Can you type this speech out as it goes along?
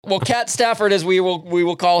Well, Cat Stafford, as we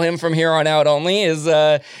will call him from here on out only,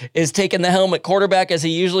 is taking the helm at quarterback as he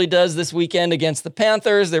usually does this weekend against the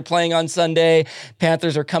Panthers. They're playing on Sunday.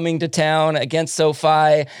 Panthers are coming to town against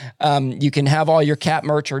SoFi. You can have all your Cat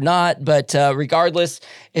merch or not, but regardless,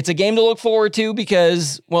 it's a game to look forward to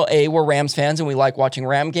because, well, A, we're Rams fans and we like watching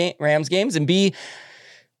Rams games, and B,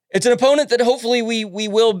 it's an opponent that hopefully we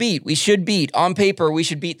will beat. We should beat. On paper, we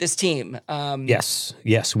should beat this team.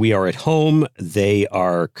 Yes, we are at home. They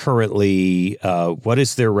are currently, what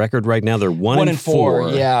is their record right now? They're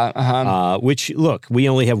 1-4. Yeah. Which, look, we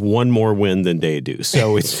only have one more win than they do.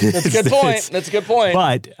 So it's That's a good point. That's a good point.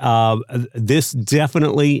 But this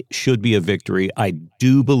definitely should be a victory. I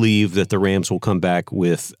do believe that the Rams will come back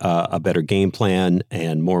with a better game plan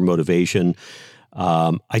and more motivation.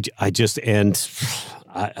 Let's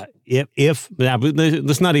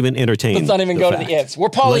not even entertain. Let's not even go to the ifs. We're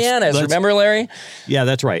Pollyannas, remember, Larry? Yeah,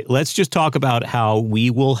 that's right. Let's just talk about how we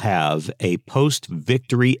will have a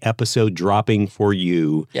post-victory episode dropping for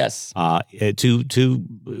you. Yes. To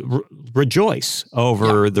rejoice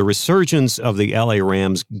over the resurgence of the LA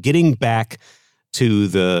Rams getting back to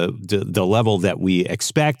the level that we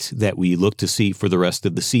expect, that we look to see for the rest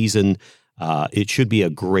of the season. It should be a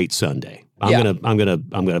great Sunday. I'm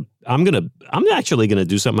actually gonna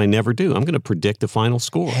do something I never do. I'm gonna predict the final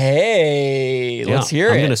score. Hey, let's hear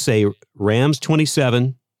it. I'm gonna say Rams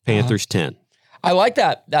 27, Panthers 10. I like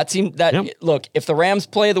that. Look, if the Rams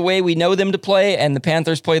play the way we know them to play and the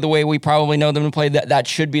Panthers play the way we probably know them to play, that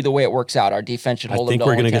should be the way it works out. Our defense should hold them to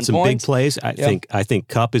only 10 points. I think we're going to get some big plays. I think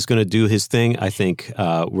Kupp is going to do his thing. I think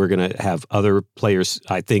we're going to have other players.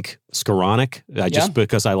 I think Skoranek, just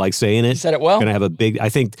because I like saying it. You said it well. Going to have a big. I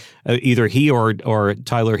think either he or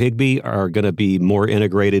Tyler Higbee are going to be more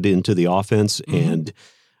integrated into the offense, and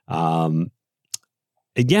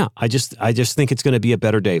I just think it's going to be a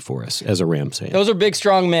better day for us as a Rams fan. Those are big,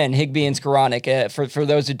 strong men, Higbee and Skoranek. For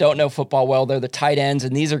those who don't know football well, they're the tight ends,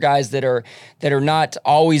 and these are guys that are not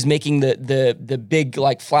always making the big,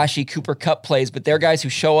 like, flashy Cooper Kupp plays, but they're guys who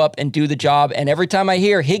show up and do the job. And every time I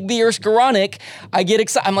hear Higbee or Skoranek, I get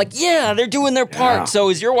excited. I'm like, yeah, they're doing their part. Yeah. So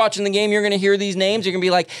as you're watching the game, you're going to hear these names. You're going to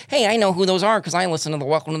be like, hey, I know who those are because I listen to the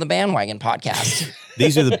Welcome to the Bandwagon podcast.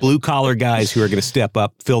 These are the blue-collar guys who are going to step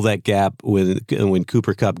up, fill that gap when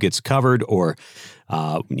Cooper Kupp gets covered, or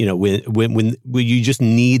when you just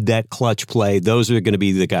need that clutch play. Those are going to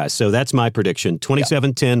be the guys. So that's my prediction: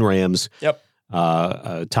 27-10 Rams. Yep.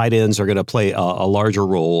 Tight ends are going to play a larger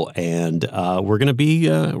role, and we're going to be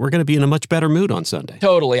in a much better mood on Sunday.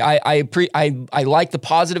 Totally. I like the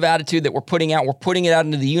positive attitude that we're putting out. We're putting it out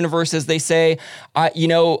into the universe, as they say.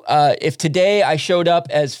 If today I showed up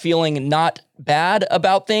as feeling not bad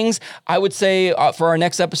about things, I would say for our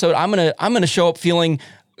next episode, I'm gonna show up feeling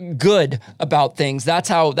good about things. That's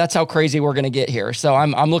how crazy we're gonna get here. So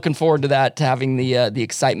I'm looking forward to that, to having the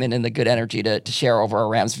excitement and the good energy to share over a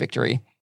Rams victory.